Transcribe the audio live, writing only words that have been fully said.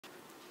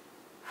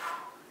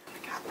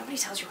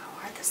nobody tells you how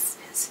hard this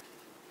is.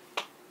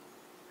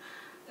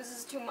 This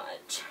is too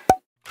much.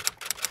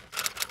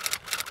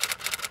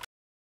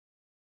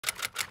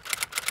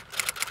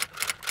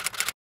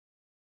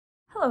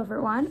 Hello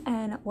everyone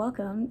and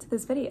welcome to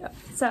this video.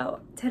 So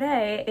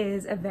today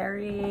is a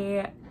very,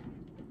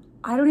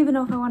 I don't even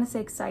know if I want to say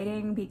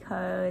exciting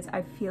because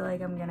I feel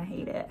like I'm gonna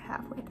hate it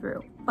halfway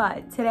through.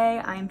 But today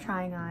I'm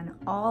trying on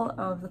all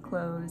of the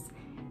clothes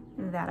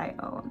that I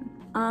own.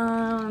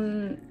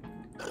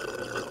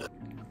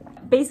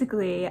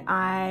 Basically,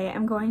 I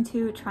am going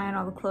to try on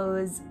all the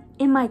clothes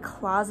in my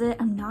closet.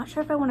 I'm not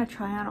sure if I want to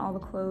try on all the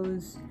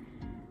clothes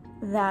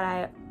that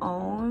I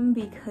own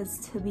because,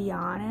 to be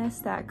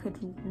honest, that could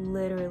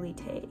literally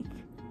take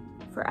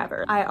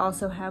forever. I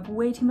also have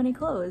way too many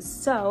clothes,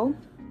 so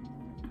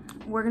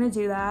we're gonna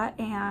do that,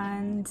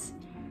 and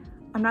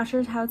I'm not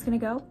sure how it's gonna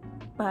go,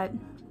 but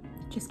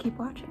just keep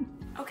watching.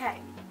 Okay,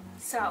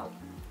 so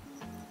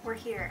we're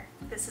here.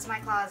 This is my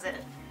closet.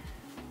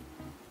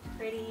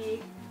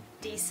 Pretty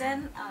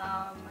decent.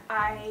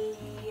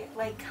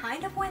 I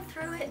kind of went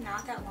through it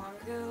not that long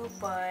ago,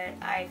 but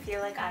I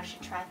feel like I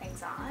should try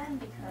things on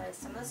because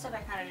some of the stuff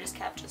I kind of just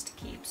kept just to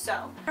keep. So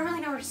I don't really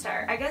know where to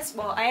start. I guess,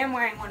 well, I am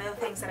wearing one of the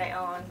things that I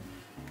own.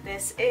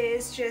 This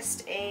is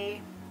just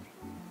a,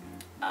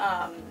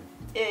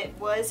 it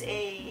was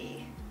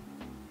a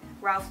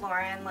Ralph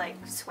Lauren like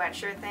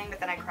sweatshirt thing, but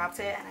then I cropped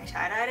it and I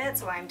tie-dyed it,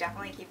 so I'm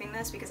definitely keeping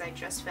this because I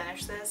just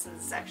finished this and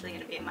this is actually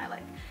going to be in my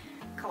like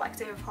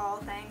collective haul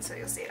thing, so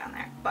you'll see it on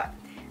there. But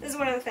this is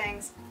one of the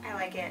things. I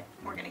like it.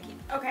 We're gonna keep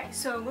it. Okay,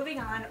 so moving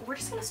on, we're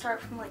just gonna start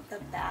from like the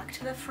back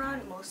to the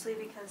front, mostly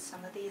because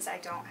some of these I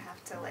don't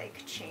have to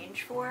like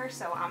change for.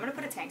 So I'm gonna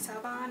put a tank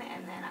top on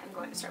and then I'm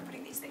going to start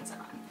putting these things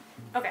on.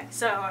 Okay,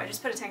 so I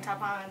just put a tank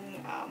top on.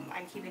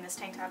 I'm keeping this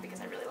tank top because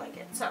I really like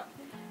it. So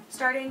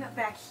starting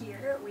back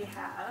here, we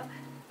have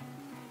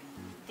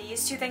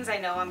these two things I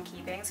know I'm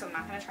keeping, so I'm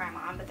not gonna try them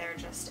on, but they're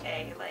just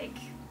a like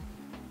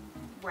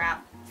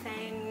wrap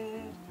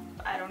thing.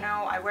 I don't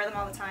know, I wear them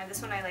all the time.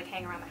 This one I like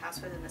hang around the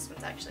house with, and this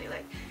one's actually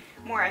like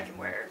more I can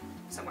wear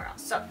somewhere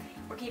else. So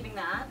we're keeping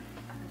that.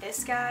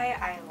 This guy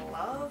I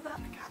love. Oh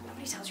my god,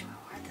 nobody tells you how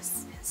hard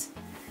this is.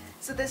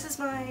 So this is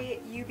my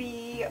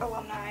UB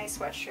alumni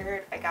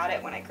sweatshirt. I got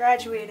it when I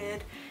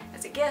graduated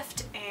as a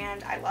gift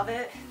and I love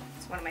it.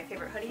 It's one of my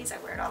favorite hoodies.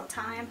 I wear it all the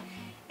time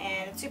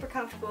and it's super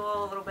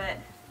comfortable, a little bit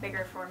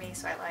bigger for me,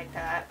 so I like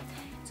that.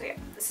 So yeah,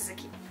 this is a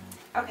keep.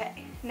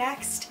 Okay,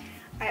 next,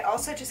 I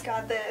also just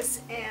got this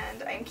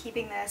and I'm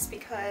keeping this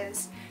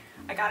because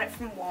I got it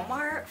from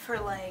Walmart for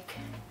like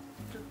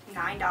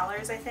 $9,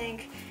 I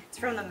think. It's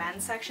from the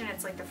men's section.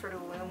 It's like the Fruit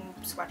of the Loom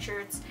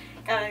sweatshirts.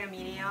 Got it in a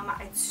medium.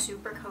 It's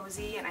super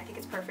cozy and I think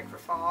it's perfect for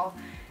fall.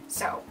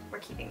 So we're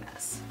keeping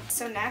this.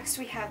 So next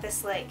we have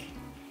this like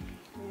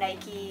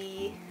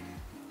Nike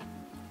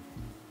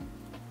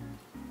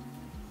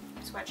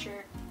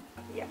sweatshirt.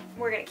 Yeah,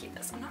 we're gonna keep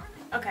this. I'm not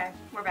really... Okay,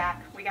 we're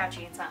back. We got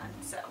jeans on,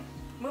 so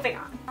moving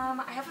on.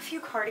 I have a few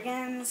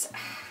cardigans.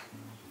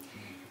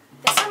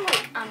 This one,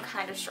 like, I'm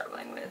kind of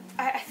struggling with.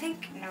 I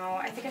think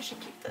I should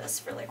keep this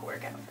for like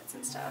work outfits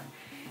and stuff.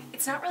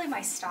 It's not really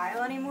my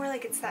style anymore.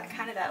 Like, it's that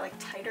kind of that like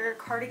tighter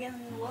cardigan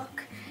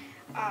look.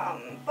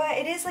 But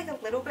it is like a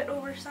little bit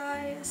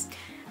oversized.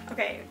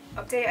 Okay,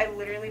 update, I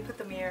literally put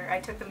the mirror,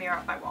 I took the mirror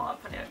off my wall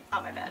and put it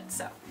on my bed,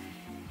 so.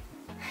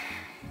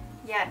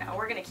 Yeah, no,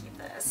 we're gonna keep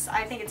this.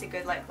 I think it's a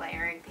good like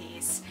layering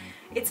piece.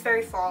 It's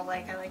very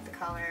fall-like. I like the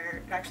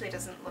color. It actually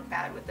doesn't look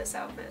bad with this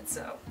outfit,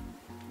 so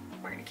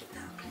we're gonna keep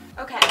that.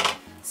 Okay,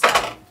 so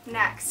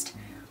next,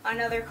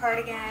 another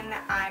cardigan.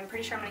 I'm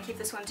pretty sure I'm gonna keep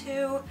this one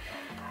too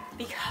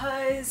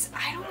because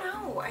I don't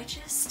know.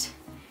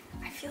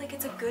 I feel like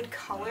it's a good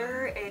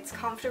color. It's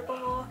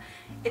comfortable.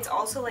 It's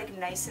also like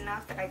nice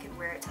enough that I could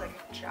wear it to like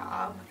a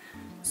job.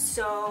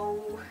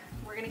 So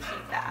we're gonna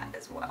keep that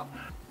as well.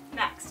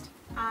 Next,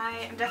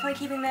 I am definitely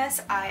keeping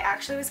this. I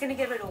actually was gonna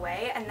give it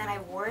away and then I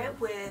wore it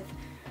with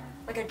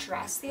like a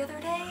dress the other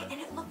day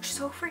and it looked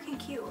so freaking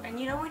cute. And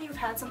you know when you've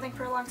had something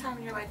for a long time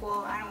and you're like,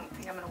 well, I don't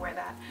think I'm gonna wear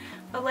that.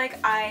 But like,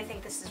 I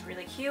think this is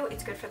really cute.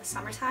 It's good for the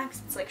summertime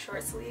because it's like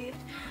short sleeved.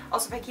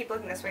 Also, if I keep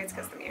looking this way, it's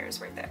because the mirror is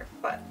right there.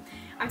 But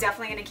I'm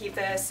definitely gonna keep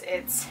this.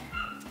 It's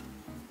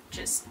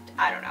just,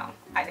 I don't know.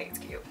 I think it's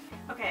cute.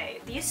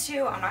 Okay, these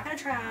two I'm not gonna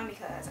try on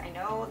because I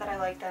know that I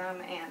like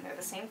them and they're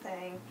the same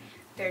thing.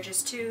 They're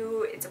just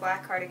two. It's a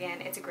black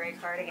cardigan, it's a gray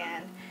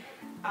cardigan,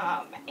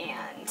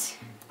 and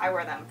I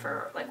wear them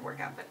for like work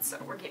outfits, so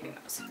we're keeping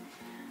those.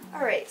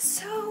 Alright,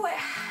 so,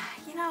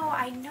 you know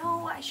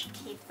I should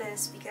keep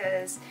this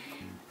because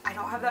I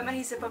don't have that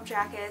many zip-up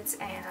jackets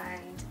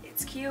and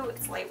it's cute,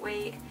 it's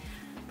lightweight,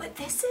 but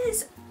this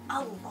is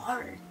a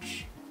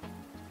large.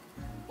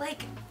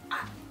 Like,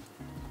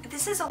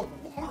 this is a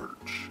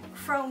large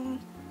from,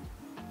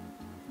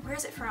 where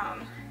is it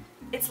from?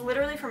 It's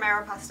literally from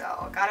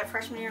Aeropostale. Got it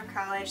freshman year of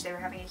college. They were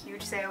having a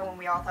huge sale when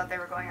we all thought they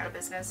were going out of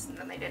business and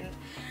then they didn't.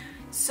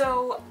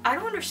 So I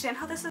don't understand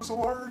how this is a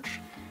large.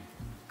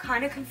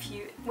 Kind of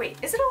confused. Wait,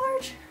 is it a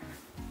large?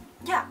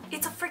 Yeah,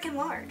 it's a freaking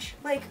large.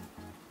 Like,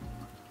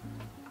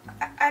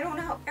 I don't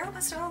know.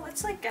 Aeropostale,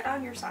 let's like get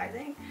on your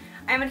sizing.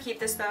 I'm gonna keep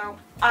this though.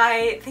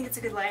 I think it's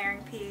a good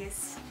layering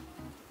piece.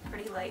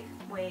 Pretty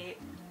lightweight.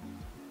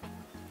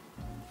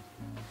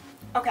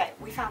 Okay,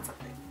 we found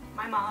something.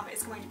 My mom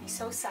is going to be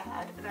so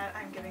sad that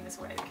I'm giving this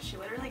away because she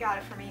literally got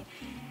it for me.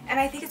 And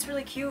I think it's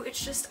really cute.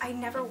 It's just I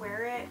never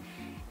wear it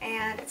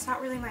and it's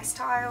not really my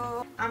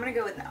style. I'm gonna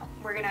go with no.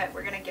 We're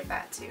gonna give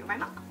that to my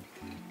mom.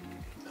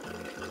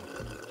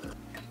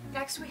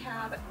 Next we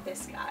have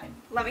this guy.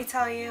 Let me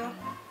tell you,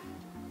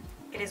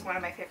 it is one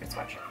of my favorite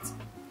sweatshirts.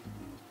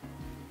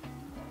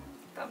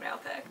 Thumbnail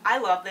pic. I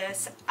love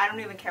this. I don't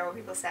even care what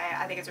people say.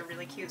 I think it's a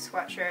really cute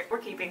sweatshirt. We're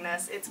keeping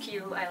this. It's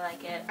cute. I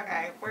like it.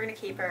 Okay, we're gonna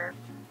keep her.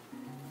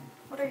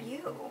 What are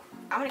you?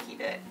 I'm gonna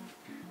keep it.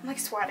 I'm like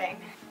sweating.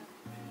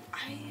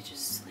 I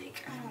just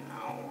like, I don't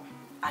know.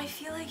 I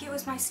feel like it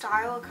was my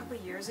style a couple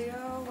years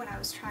ago when I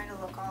was trying to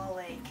look all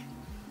like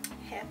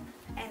hip,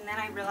 and then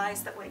I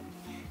realized that like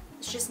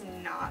it's just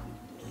not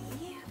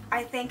me.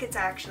 I think it's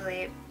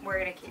actually, we're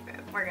gonna keep it.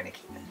 We're gonna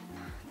keep it.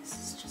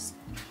 This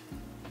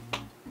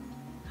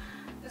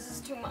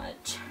is too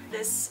much.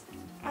 This,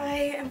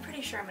 I am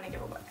pretty sure I'm gonna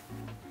give away.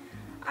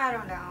 I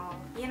don't know.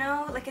 You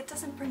know, like it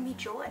doesn't bring me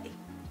joy.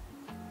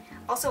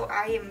 Also,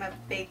 I am not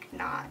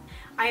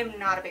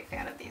a big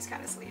fan of these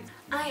kind of sleeves.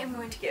 I am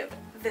going to give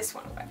this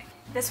one away.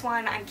 This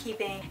one I'm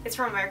keeping. It's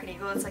from American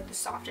Eagle. It's like the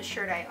softest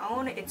shirt I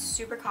own. It's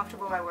super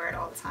comfortable. I wear it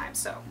all the time,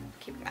 so I'm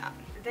keeping that.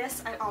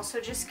 This I also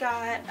just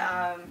got,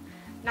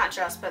 not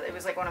just, but it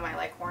was like one of my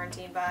like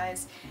quarantine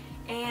buys.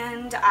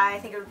 And I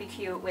think it would be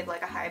cute with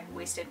like a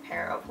high-waisted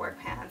pair of work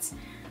pants.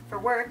 For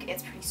work,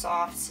 it's pretty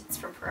soft. It's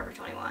from Forever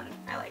 21.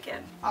 I like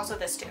it. Also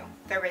this too.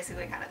 They're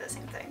basically kind of the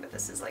same thing, but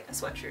this is like a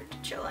sweatshirt to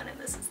chill in and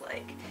this is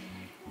like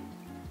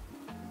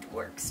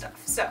work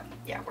stuff. So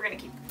yeah, we're gonna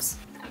keep this.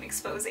 I'm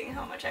exposing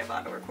how much I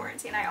bought over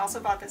quarantine. I also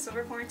bought this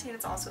over quarantine.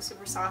 It's also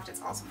super soft.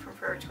 It's also from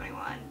Forever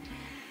 21.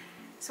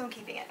 So I'm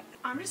keeping it.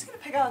 I'm just gonna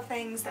pick out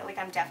things that like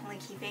I'm definitely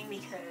keeping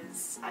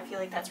because I feel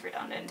like that's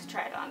redundant to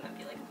try it on and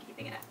be like I'm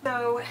keeping it.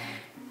 So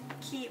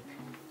keep.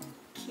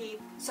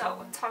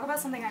 So talk about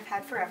something I've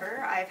had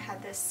forever. I've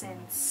had this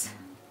since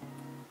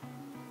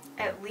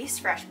at least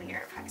freshman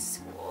year of high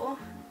school,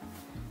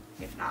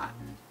 if not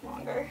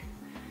longer.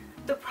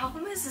 The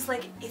problem is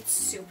like it's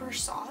super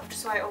soft,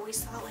 so I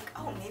always thought like,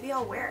 oh, maybe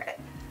I'll wear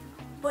it.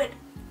 But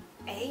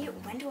A,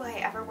 when do I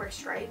ever wear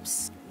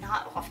stripes?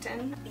 Not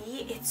often.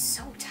 B, it's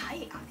so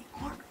tight on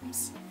the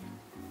arms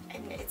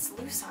and it's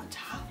loose on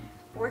top.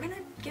 We're gonna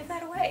give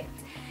that away.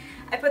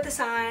 I put this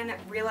on,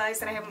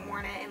 realized that I haven't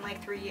worn it in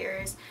like 3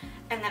 years,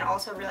 and then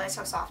also realized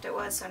how soft it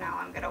was, so now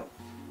I'm gonna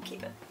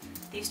keep it.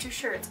 These two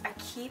shirts, I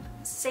keep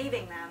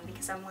saving them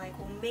because I'm like,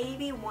 well,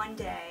 maybe one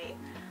day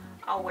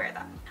I'll wear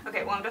them.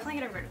 Okay, well, I'm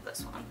definitely getting rid of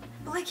this one.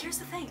 But like, here's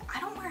the thing, I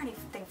don't wear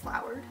anything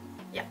flowered.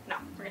 Yeah, no,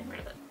 we're getting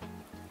rid of it.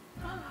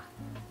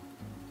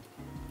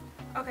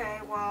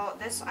 Okay, well,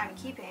 this I'm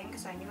keeping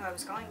because I knew I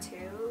was going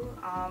to,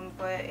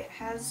 but it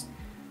has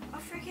a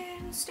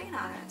freaking stain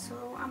on it,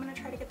 so I'm gonna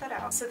try to get that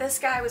out. So this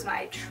guy was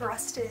my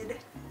trusted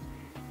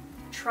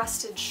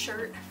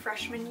shirt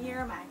freshman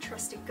year, my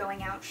trusted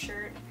going out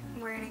shirt.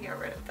 We're gonna get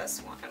rid of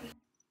this one.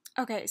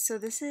 Okay, so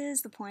this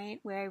is the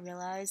point where I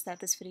realized that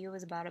this video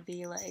was about to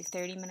be like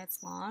 30 minutes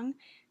long,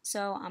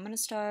 so I'm gonna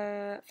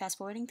start fast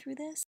forwarding through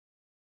this.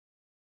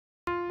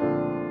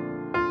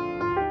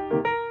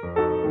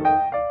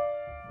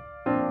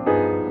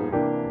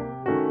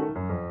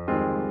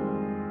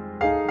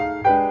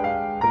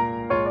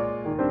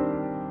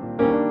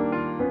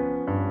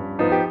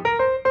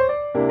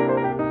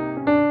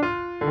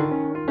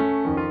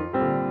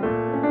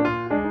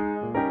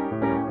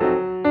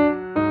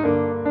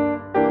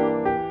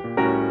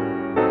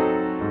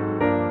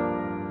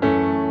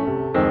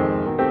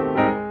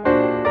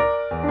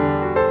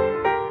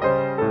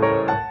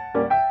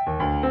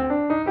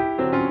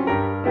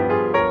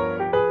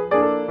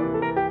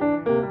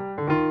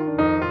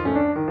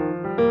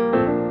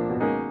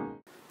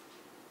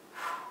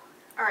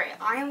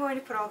 To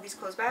put all these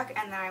clothes back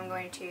and then I'm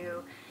going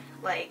to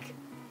like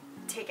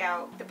take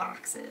out the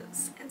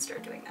boxes and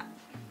start doing that.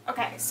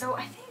 Okay, so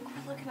I think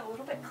we're looking a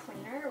little bit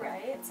cleaner,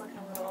 right? It's looking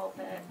a little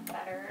bit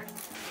better.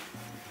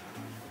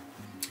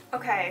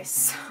 Okay,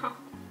 so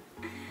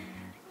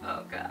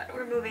oh god,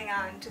 we're moving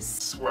on to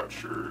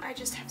sweatshirt. I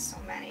just have so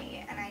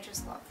many and I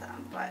just love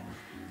them, but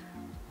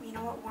you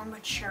know what, we're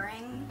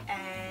maturing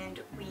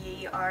and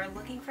we are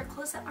looking for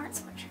clothes that aren't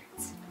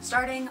sweatshirts.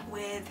 Starting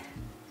with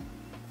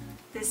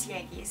this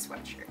Yankees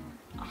sweatshirt.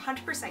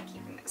 100%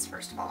 keeping this,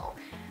 first of all.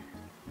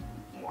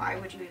 Why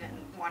would you even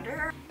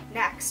wonder?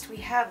 Next, we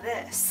have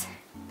this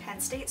Penn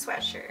State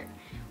sweatshirt.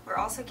 We're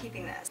also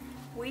keeping this.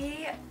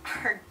 We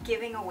are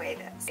giving away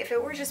this. If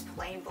it were just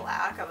plain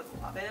black, I would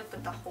love it,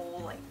 but the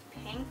whole like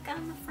pink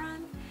on the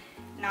front,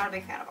 not a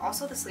big fan of.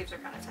 Also, the sleeves are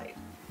kind of tight.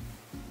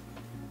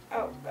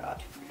 Oh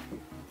god.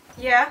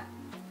 Yeah?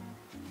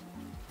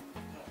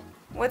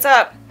 What's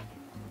up?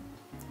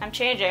 I'm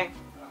changing.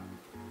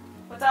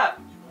 What's up?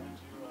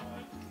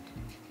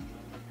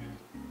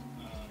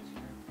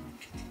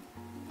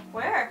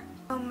 Where?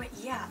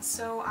 Yeah,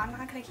 so I'm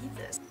not gonna keep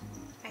this.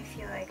 I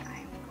feel like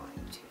I'm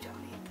going to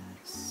donate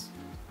this.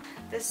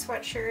 This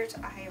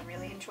sweatshirt I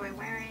really enjoy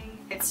wearing.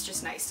 It's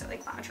just nice to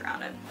like lounge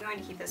around in. I'm going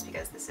to keep this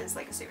because this is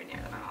like a souvenir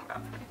that my mom got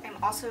for me.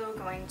 I'm also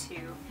going to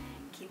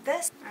keep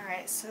this.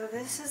 Alright, so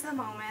this is the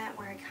moment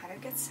where I kind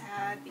of get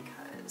sad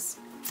because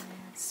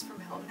this is from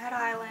Hilton Head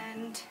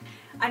Island.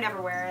 I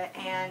never wear it,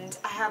 and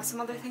I have some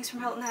other things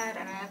from Hilton Head,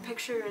 and I have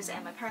pictures,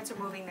 and my parents are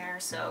moving there,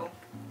 so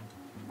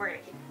we're gonna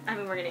keep it. I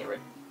mean, we're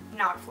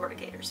not a Florida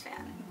Gators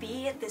fan.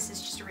 B, this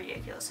is just a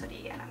ridiculous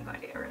hoodie, and I'm going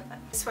to get rid of it.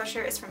 This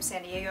sweatshirt is from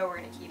San Diego, we're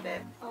gonna keep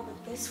it. Oh,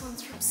 but this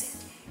one's from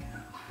San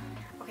Diego.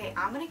 Okay,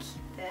 I'm gonna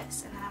keep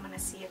this, and then I'm gonna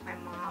see if my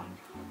mom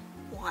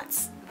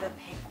wants the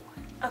pink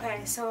one.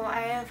 Okay, so I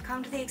have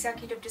come to the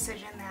executive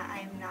decision that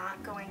I'm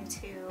not going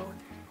to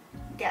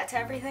get to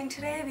everything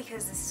today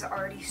because this is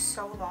already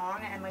so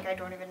long, and like I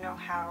don't even know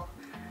how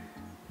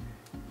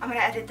I'm gonna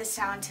edit this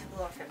down to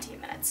below 15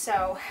 minutes.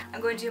 So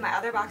I'm going to do my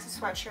other box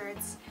of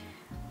sweatshirts,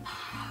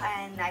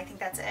 and I think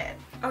that's it.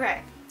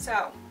 Okay,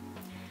 so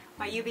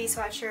my UB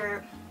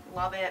sweatshirt,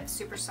 love it,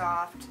 super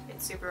soft,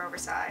 it's super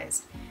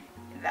oversized,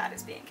 that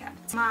is being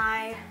kept.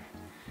 My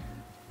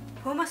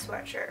Puma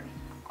sweatshirt,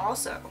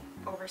 also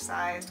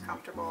oversized,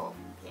 comfortable,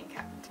 being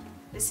kept.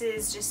 This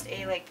is just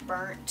a like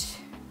burnt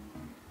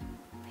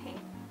pink,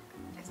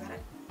 is that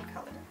a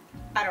color?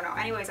 I don't know,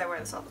 anyways I wear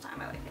this all the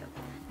time, I like it.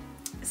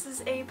 This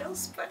is a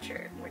Bills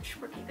sweatshirt, which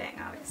we're keeping,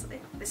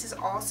 obviously. This is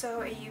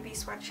also a UB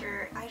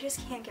sweatshirt. I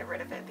just can't get rid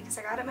of it because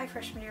I got it my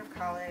freshman year of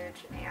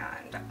college,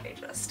 and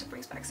it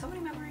brings back so many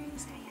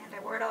memories, and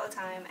I wore it all the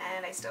time,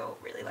 and I still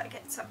really like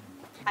it. So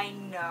I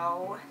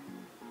know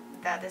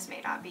that this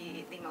may not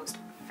be the most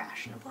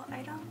fashionable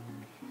item,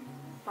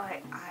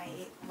 but I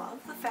love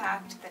the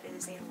fact that it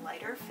is a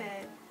lighter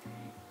fit,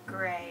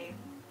 gray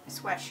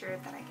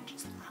sweatshirt that I can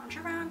just lounge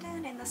around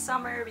in the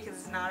summer because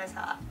it's not as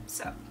hot.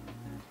 So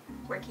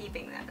we're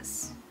keeping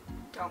this.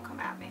 Don't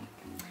come at me.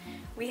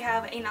 We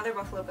have another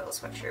Buffalo Bills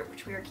sweatshirt,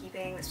 which we are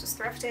keeping. This was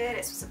thrifted.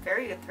 This was a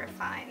very good thrift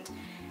find.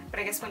 But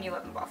I guess when you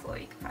live in Buffalo,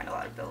 you can find a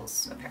lot of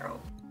Bills apparel.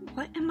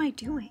 What am I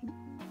doing?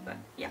 But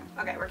yeah,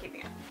 okay, we're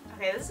keeping it.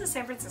 Okay, this is a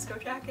San Francisco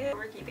jacket.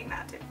 We're keeping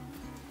that too.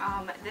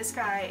 This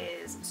guy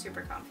is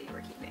super comfy.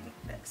 We're keeping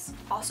this.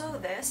 Also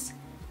this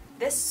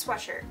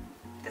sweatshirt,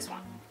 this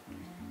one,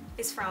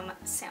 is from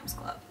Sam's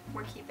Club.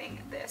 We're keeping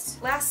this.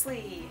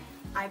 Lastly,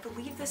 I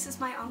believe this is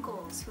my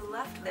uncle's who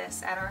left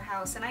this at our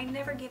house, and I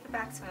never gave it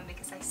back to him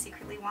because I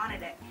secretly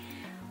wanted it.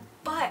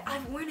 But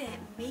I've worn it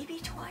maybe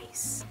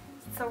twice,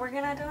 so we're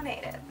gonna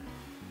donate it.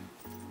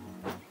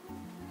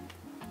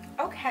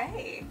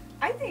 Okay,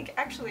 I think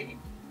actually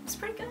it's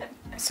pretty good.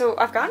 So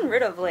I've gotten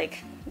rid of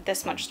like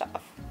this much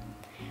stuff,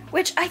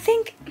 which I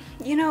think,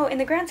 you know, in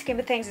the grand scheme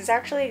of things is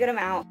actually a good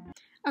amount.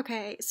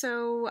 Okay,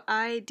 so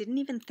I didn't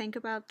even think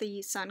about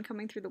the sun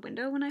coming through the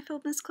window when I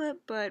filmed this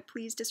clip, but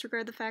please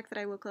disregard the fact that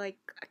I look like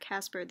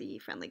Casper the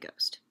Friendly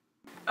Ghost.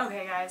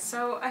 Okay guys,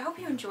 so I hope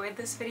you enjoyed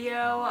this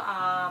video.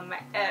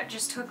 It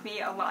just took me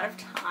a lot of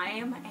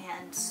time,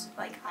 and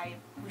like I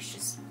was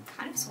just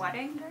kind of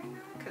sweating during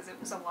that because it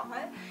was a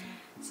lot.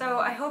 So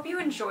I hope you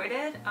enjoyed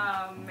it.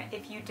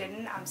 If you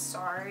didn't, I'm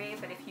sorry,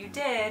 but if you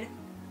did,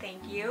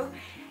 thank you.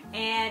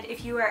 And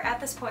if you are at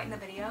this point in the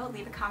video,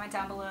 leave a comment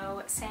down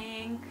below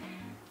saying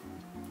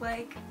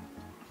like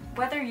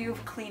whether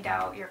you've cleaned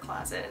out your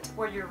closet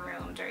or your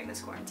room during this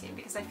quarantine,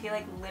 because I feel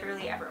like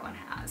literally everyone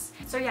has.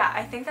 So yeah,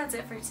 I think that's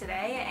it for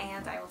today,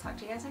 and I will talk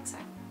to you guys next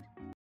time.